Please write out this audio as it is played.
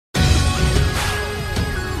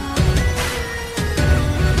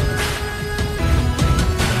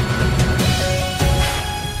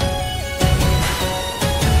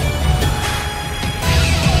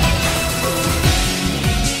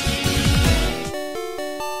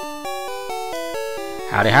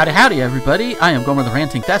Howdy, howdy, howdy, everybody! I am Gomer the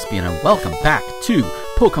Ranting Thespian, and welcome back to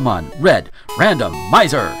Pokémon Red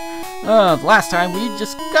Randomizer! Last time we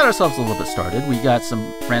just got ourselves a little bit started. We got some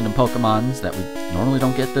random Pokémons that we normally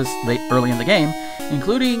don't get this late early in the game,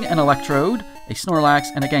 including an Electrode, a Snorlax,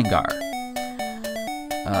 and a Gengar.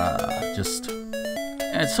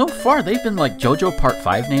 And so far they've been like JoJo Part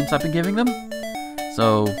 5 names I've been giving them,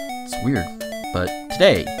 so it's weird. But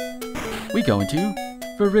today, we go into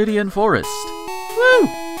Viridian Forest. Woo!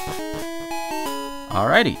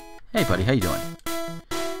 Alrighty. Hey buddy, how you doing?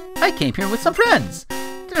 I came here with some friends.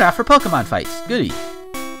 They're out for Pokemon fights. Goody.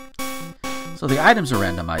 So the items are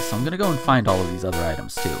randomized, so I'm gonna go and find all of these other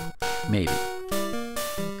items too. Maybe.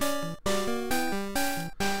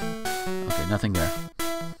 Okay, nothing there.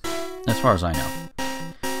 As far as I know.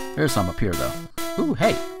 There's some up here though. Ooh,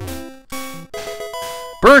 hey.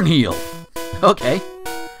 Burn Heal! Okay.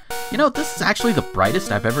 You know, this is actually the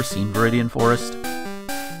brightest I've ever seen Viridian Forest.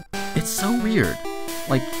 It's so weird.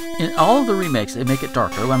 Like, in all of the remakes, they make it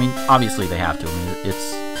darker. I mean, obviously they have to. I mean,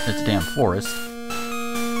 it's a damn forest.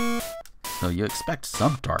 So you expect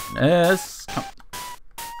some darkness. Oh.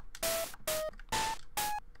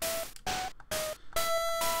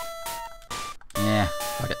 Yeah,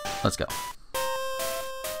 fuck it. Let's go.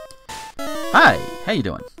 Hi, how you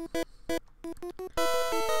doing?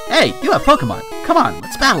 Hey, you have Pokemon. Come on,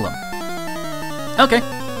 let's battle them. Okay.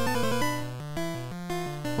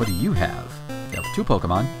 What do you have? You have 2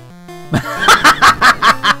 Pokemon.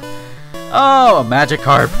 Oh, a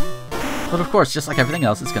Magikarp. But of course, just like everything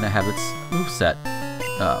else, it's going to have its moveset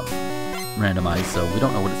randomized, so we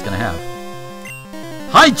don't know what it's going to have.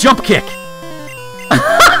 High Jump Kick!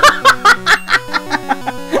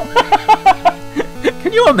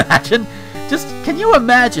 Can you imagine? Can you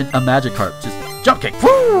imagine a Magikarp just Jump Kick?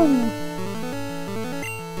 Woo!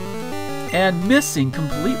 And missing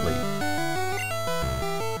completely.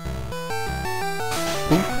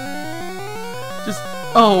 Oop. Just,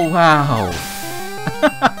 oh wow.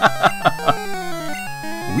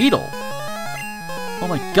 Weedle. Oh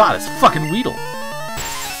my god, it's fucking Weedle.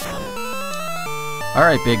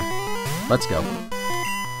 Alright, Big. Let's go.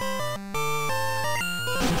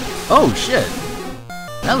 Oh shit.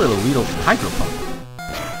 That little Weedle Hydro Pump.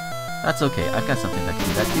 That's okay, I've got something that can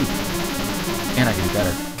do that too. And I can do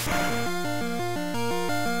better.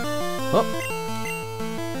 Oh.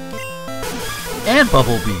 And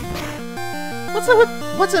Bubble Beam.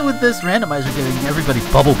 What's it with this randomizer giving everybody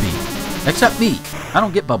Bubble Beam? Except me. I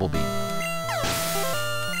don't get Bubble Beam.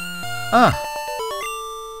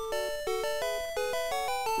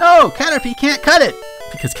 No, Caterpie can't cut it!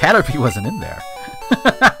 Because Caterpie wasn't in there.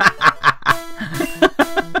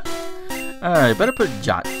 Alright, better put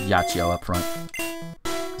Yachio up front.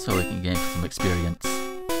 So we can gain some experience.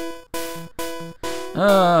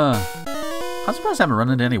 I'm surprised I haven't run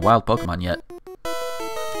into any wild Pokemon yet.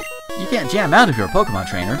 You can't jam out if you're a Pokemon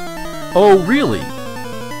trainer. Oh, really?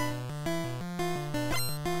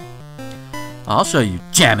 I'll show you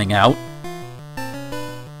jamming out.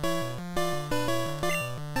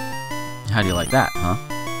 How do you like that, huh?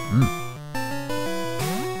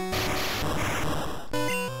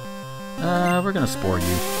 We're gonna Spore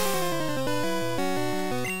you.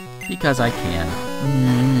 Because I can.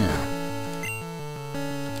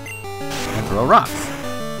 And throw rocks.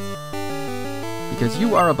 Because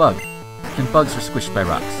you are a bug, and bugs are squished by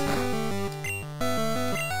rocks.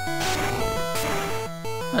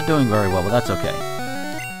 Not doing very well, but that's okay.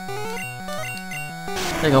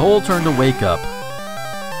 Take a whole turn to wake up.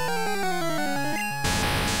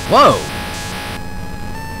 Whoa!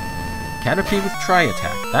 Caterpie with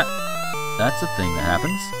Tri-Attack. That's a thing that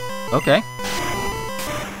happens. Okay.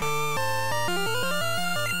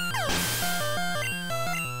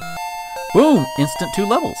 Boom! Instant 2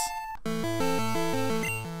 levels.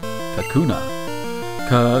 Kakuna.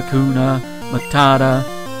 Kakuna Matata.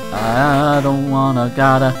 I don't wanna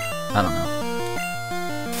gotta. I don't know.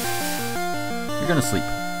 You're gonna sleep.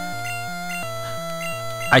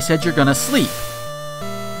 I said you're gonna sleep.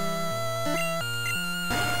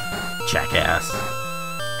 Jackass.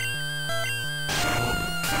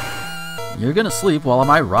 You're gonna sleep while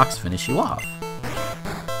my rocks finish you off.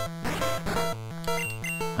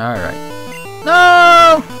 Alright.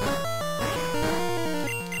 No!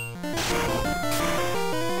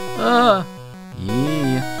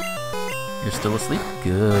 Yeah. You're still asleep?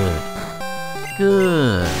 Good.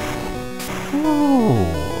 Good. Good.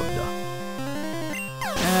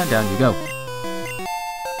 And down you go.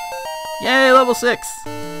 Yay, level 6!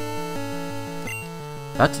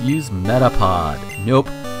 About to use Metapod. Nope.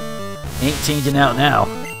 Ain't changing out now.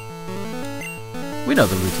 We know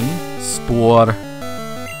the routine. Spore.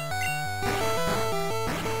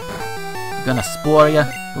 We're gonna spore ya,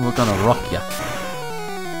 then we're gonna rock ya.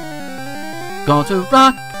 Going to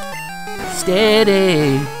rock,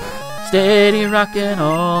 steady, steady rockin'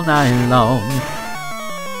 all night long.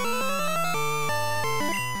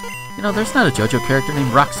 You know, there's not a JoJo character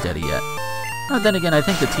named Rocksteady yet. Then again, I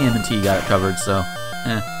think the TMNT got it covered, so,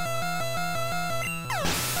 eh.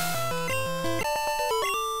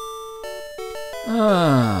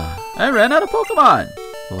 I ran out of Pokemon!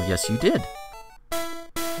 Well, yes you did.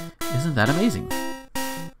 Isn't that amazing?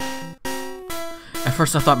 At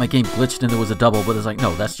first I thought my game glitched and there was a double, but it's like,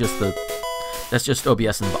 no, that's just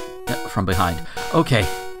OBS from behind. Okay.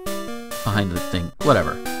 Behind the thing.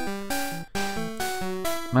 Whatever.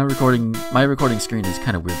 My recording screen is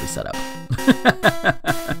kind of weirdly set up.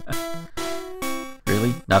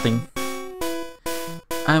 Really? Nothing?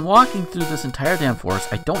 I'm walking through this entire damn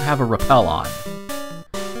forest. I don't have a rappel on.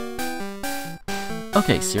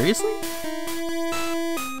 Okay, seriously?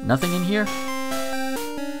 Nothing in here?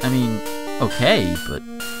 I mean, okay,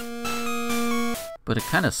 but it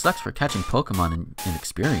kind of sucks for catching Pokemon in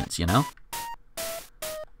experience, you know?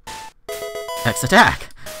 X attack!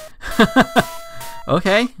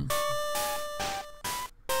 Okay.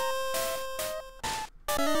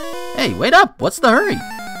 Hey, wait up! What's the hurry?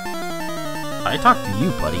 I talked to you,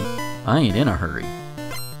 buddy. I ain't in a hurry.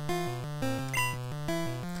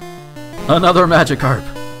 Another Magikarp!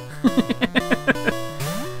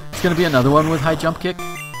 It's gonna be another one with high jump kick. You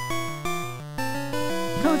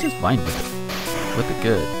know, just fine with it. Whip it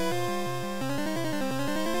good.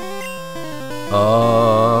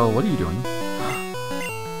 What are you doing?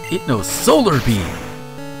 It knows Solar Beam!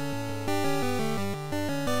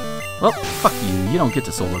 Well, fuck you. You don't get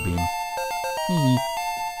to Solar Beam. Hee.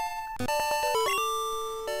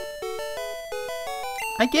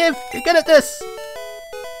 I give! You're good at this!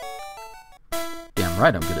 Damn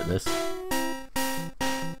right I'm good at this.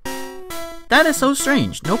 That is so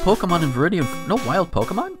strange. No Pokemon in Viridian... No wild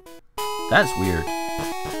Pokemon? That's weird.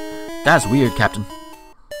 That's weird, Captain.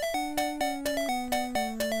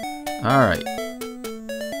 Alright.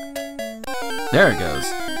 There it goes.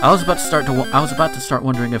 I was about to start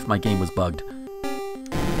wondering if my game was bugged.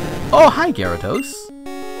 Oh, hi, Gyarados.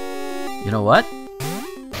 You know what?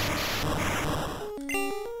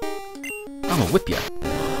 I'm gonna whip ya.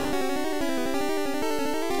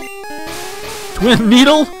 Twin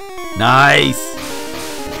Needle? Nice!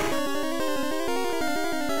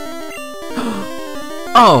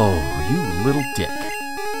 Oh, you little dick.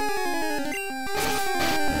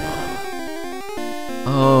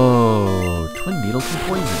 Oh, Twin Needle can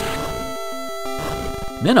poison.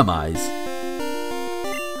 Minimize?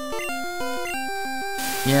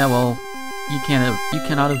 Yeah, well, you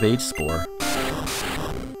cannot evade Spore.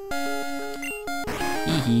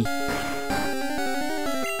 Hee.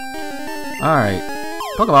 Alright.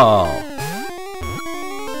 Pokeball!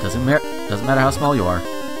 Doesn't matter how small you are.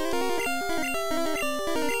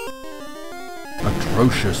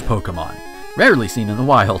 Atrocious Pokemon. Rarely seen in the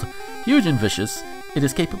wild. Huge and vicious, it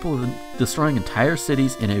is capable of destroying entire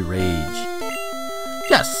cities in a rage.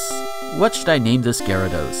 Yes! What should I name this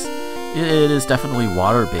Gyarados? It is definitely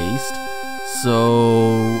water-based.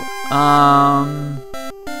 So...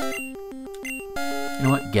 You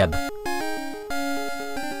know what? Geb.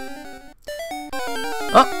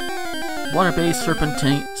 Oh! Water-based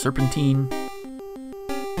Serpentine.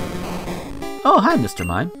 Oh, hi, Mr.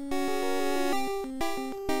 Mime.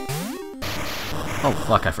 Oh,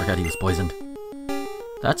 fuck, I forgot he was poisoned.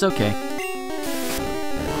 That's okay.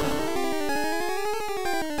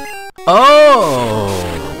 Oh!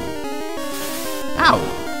 Ow!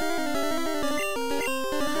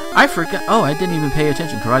 I forgot. Oh, I didn't even pay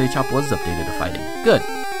attention. Karate Chop was updated to fighting. Good.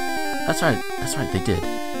 That's right, they did.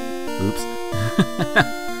 Oops.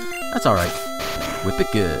 That's alright. Whip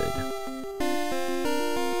it good.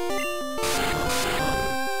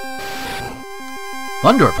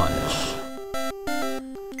 Thunder Punch!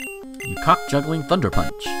 You cock-juggling Thunder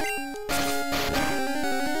Punch.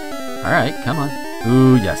 Alright, come on.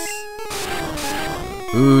 Ooh, yes.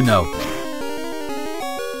 Ooh, no.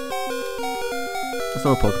 Let's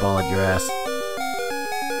throw a Pokeball at your ass.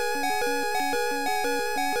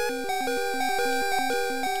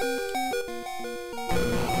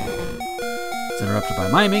 It's interrupted by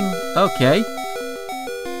miming. Okay.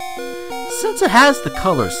 Since it has the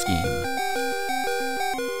color scheme,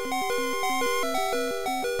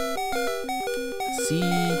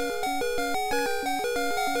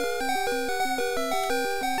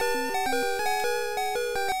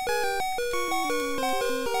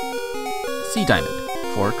 Sea Diamond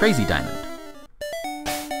for Crazy Diamond.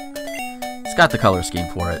 It's got the color scheme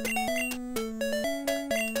for it.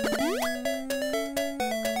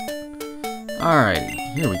 Alrighty,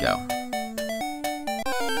 here we go.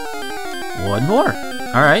 One more.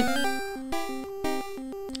 Alright.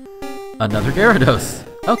 Another Gyarados.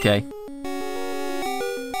 Okay.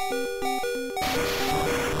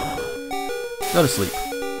 Go to sleep.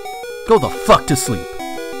 Go the fuck to sleep.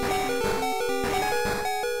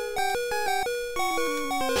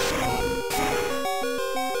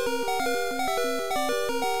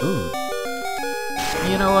 Ooh.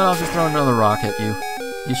 You know what? I'll just throw another rock at you.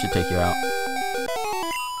 He should take you out.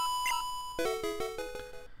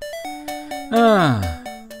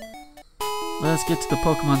 Let's get to the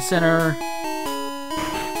Pokemon Center.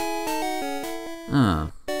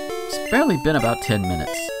 It's barely been about 10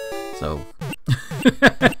 minutes, so...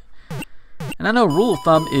 And I know rule of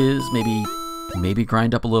thumb is maybe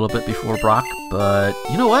grind up a little bit before Brock, but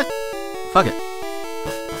you know what? Fuck it.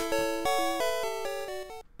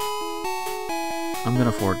 I'm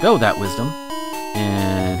gonna forego that wisdom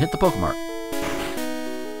and hit the Pokemon.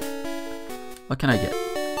 What can I get?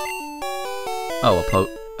 Oh,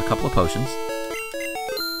 a couple of potions.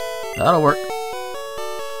 That'll work.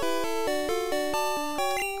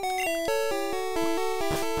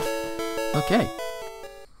 Okay.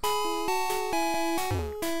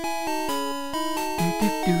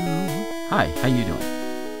 Hi, how you doing?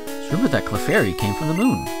 It's rumored that Clefairy came from the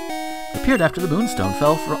moon. It appeared after the moonstone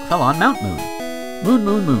fell on Mount Moon. Moon,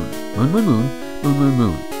 moon, moon. Moon, moon, moon. Moon, moon,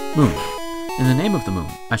 moon. Moon. In the name of the moon,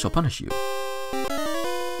 I shall punish you.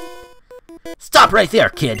 Stop right there,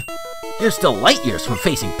 kid! You're still light years from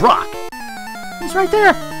facing Brock! He's right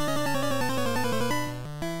there!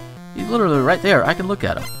 He's literally right there. I can look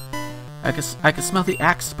at him. I can smell the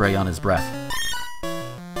axe spray on his breath.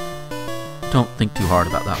 Don't think too hard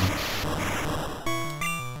about that one.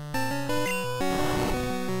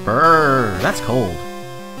 Brrr, that's cold.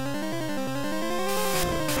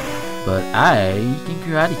 But I can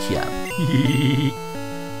karate chop.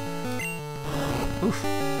 Oof.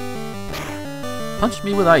 Punch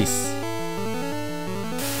me with ice.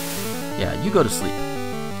 Yeah, you go to sleep.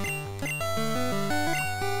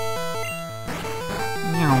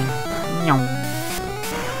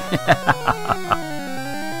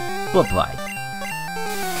 Bye-bye.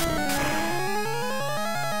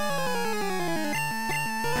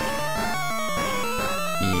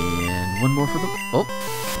 And one more for the... Oh!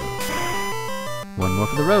 One more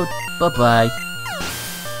for the road. Bye-bye.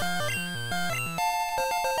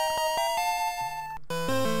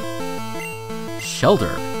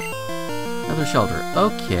 Shelter. Another shelter.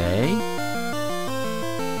 Okay.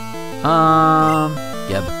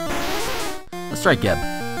 Geb. Let's try Geb.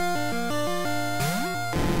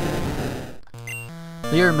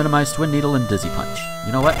 Clear, minimize Twin Needle, and Dizzy Punch.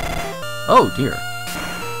 You know what? Oh, dear.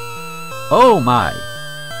 Oh, my.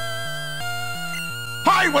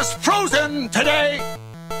 I was frozen today!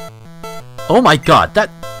 Oh, my God. That...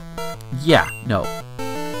 Yeah, no.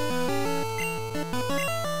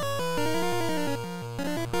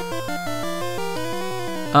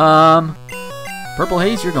 Purple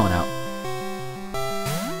Haze, you're going out.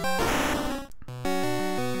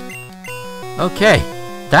 Okay,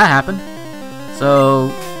 that happened.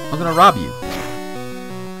 So, I'm gonna rob you.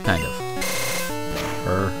 Kind of.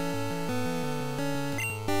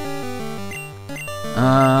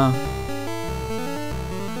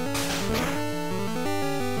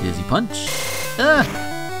 Dizzy Punch.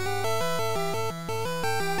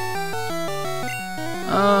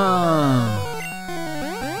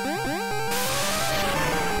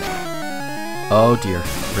 Oh dear.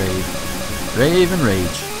 Rave. Rave and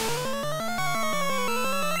rage.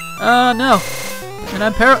 No. And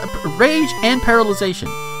I'm rage and paralyzation.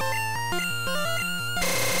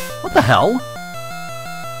 What the hell?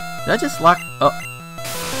 Did I just lock... Oh.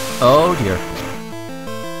 Oh dear.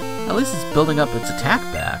 At least it's building up its attack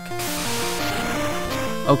back.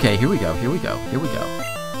 Okay, here we go, here we go, here we go.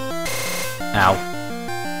 Ow.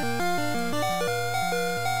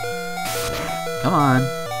 Come on.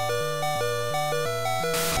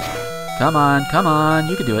 Come on, come on,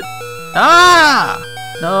 you can do it. Ah!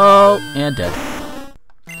 No, and dead.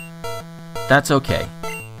 That's okay.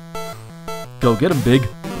 Go get him, Big.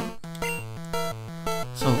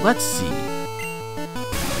 So let's see.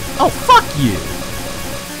 Oh, fuck you!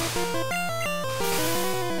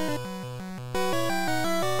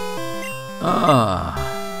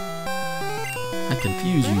 I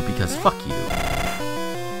confuse you because fuck you.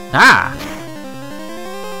 Ah!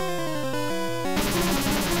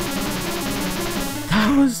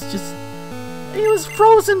 That was just... He was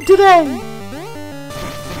frozen today!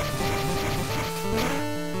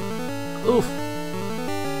 Oof.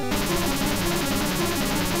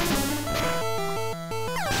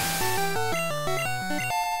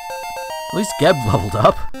 At least Geb leveled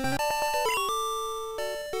up.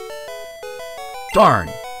 Darn!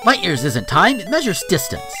 Light years isn't time, it measures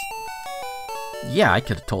distance. Yeah, I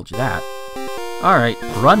could have told you that. Alright,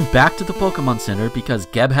 run back to the Pokemon Center because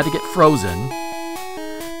Geb had to get frozen.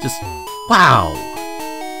 Just, wow!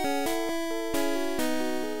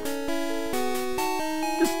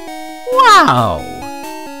 Just, wow!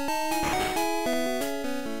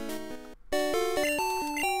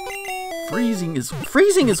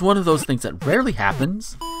 Freezing is one of those things that rarely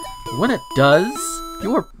happens. When it does,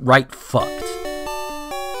 you're right fucked.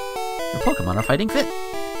 Your Pokemon are fighting fit.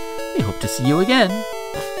 We hope to see you again.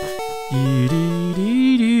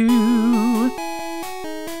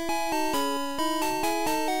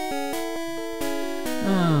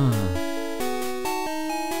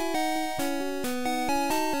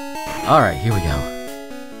 Alright, here we go.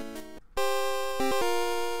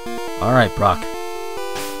 Alright, Brock.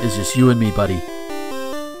 It's just you and me, buddy.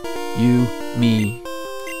 You, me,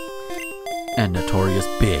 and Notorious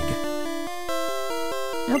Big.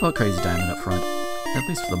 How about Crazy Diamond up front? At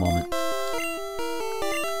least for the moment.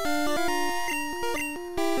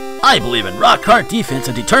 I believe in rock-hard defense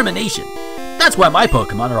and determination. That's why my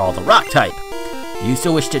Pokemon are all the rock type. Do you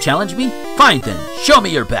still wish to challenge me? Fine then, show me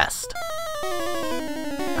your best.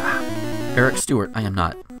 Eric Stewart, I am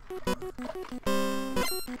not.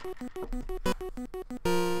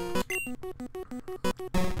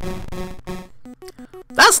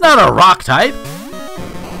 That's not a rock type!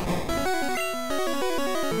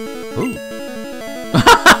 Ooh.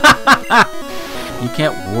 You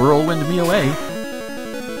can't whirlwind me away.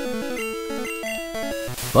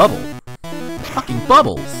 Bubble. Fucking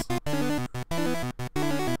bubbles.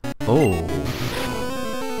 Oh.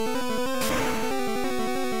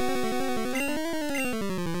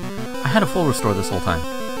 I had a full restore this whole time.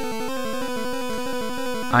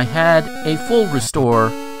 I had a full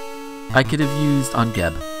restore I could have used on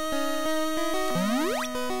Geb.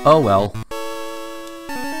 Oh well.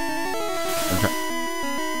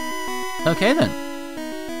 Okay then.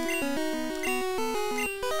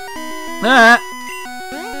 Ah!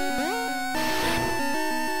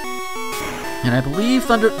 And I believe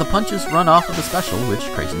the punches run off of the special, which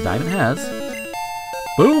Crazy Diamond has.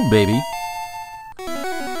 Boom, baby.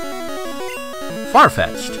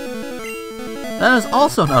 Farfetch'd. That is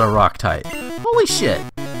also not a rock type. Holy shit.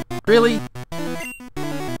 Really?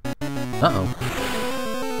 Uh-oh.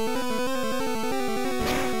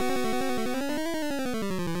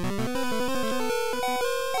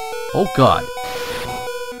 Oh god.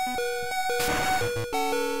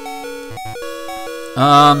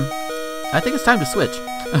 I think it's time to switch.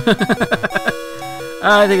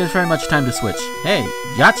 I think it's very much time to switch. Hey,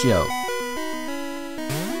 Yachio.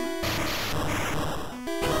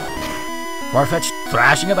 Farfetch'd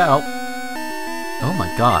thrashing about. Oh my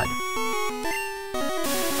god.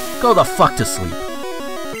 Go the fuck to sleep.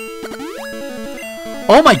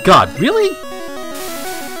 Oh my god, really?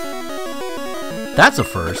 That's a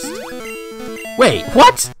first. Wait,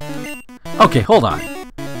 what? Okay, hold on.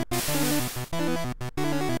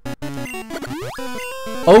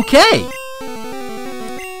 Okay!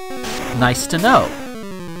 Nice to know.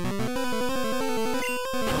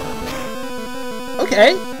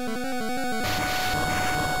 Okay.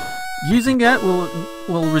 Using that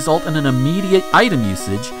will result in an immediate item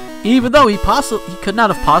usage, even though he could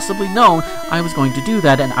not have possibly known I was going to do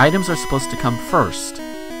that, and items are supposed to come first.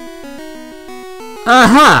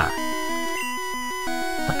 Aha!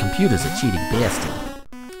 The computer's a cheating bastard.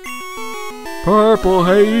 Purple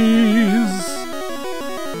Haze!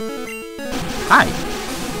 Hi!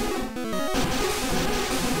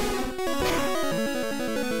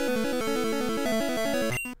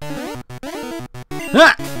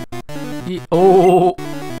 Ah! Oh!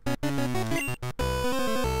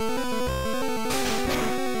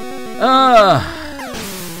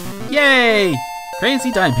 Yay!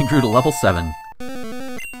 Crazy Diamond grew to level 7.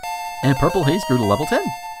 And Purple Haze grew to level 10.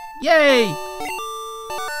 Yay!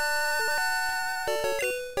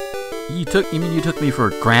 You mean you took me for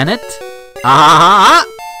granite? Ah!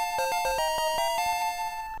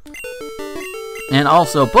 And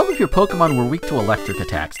also, both of your Pokemon were weak to electric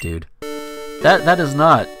attacks, dude. That is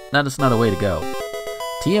not a way to go.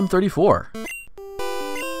 TM34.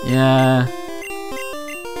 Yeah.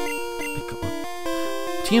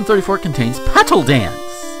 TM34 contains Petal Dance.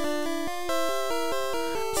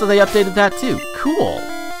 So they updated that too. Cool.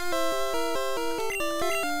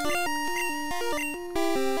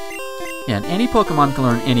 Yeah, and any Pokemon can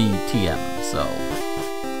learn any TM, so.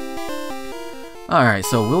 Alright,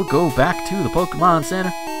 so we'll go back to the Pokemon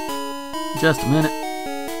Center. Just a minute.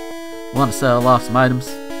 Want to sell off some items.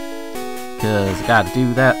 Because I gotta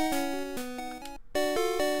do that.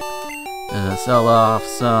 sell off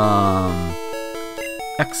some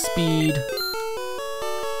X speed,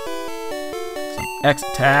 some X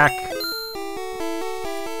attack.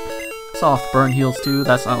 Sell off the burn heals too.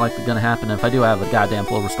 That's not likely gonna happen. If I do, I have a goddamn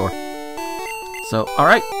full restore. So,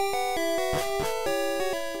 alright.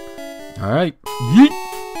 Alright. Yeet!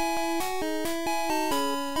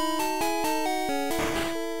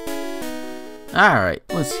 Alright,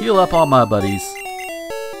 let's heal up all my buddies.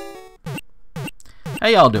 How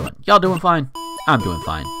y'all doing? Y'all doing fine? I'm doing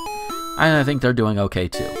fine. I think they're doing okay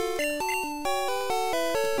too.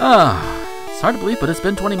 It's hard to believe, but it's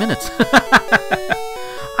been 20 minutes.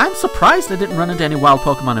 I'm surprised I didn't run into any wild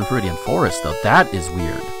Pokemon in Viridian Forest, though. That is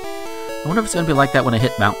weird. I wonder if it's going to be like that when I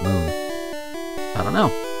hit Mount Moon. I don't know,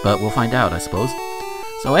 but we'll find out, I suppose.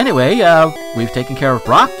 So anyway, we've taken care of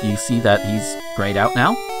Brock. You see that he's grayed out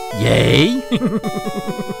now. Yay!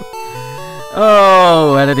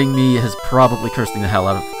 Oh, editing me is probably cursing the hell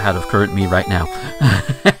out of current me right now.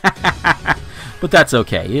 But that's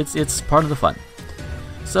okay. It's part of the fun.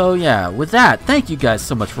 So yeah, with that, thank you guys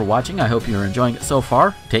so much for watching. I hope you're enjoying it so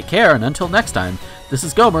far. Take care, and until next time, this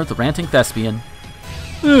is Gomer, the Ranting Thespian,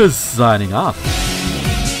 signing off.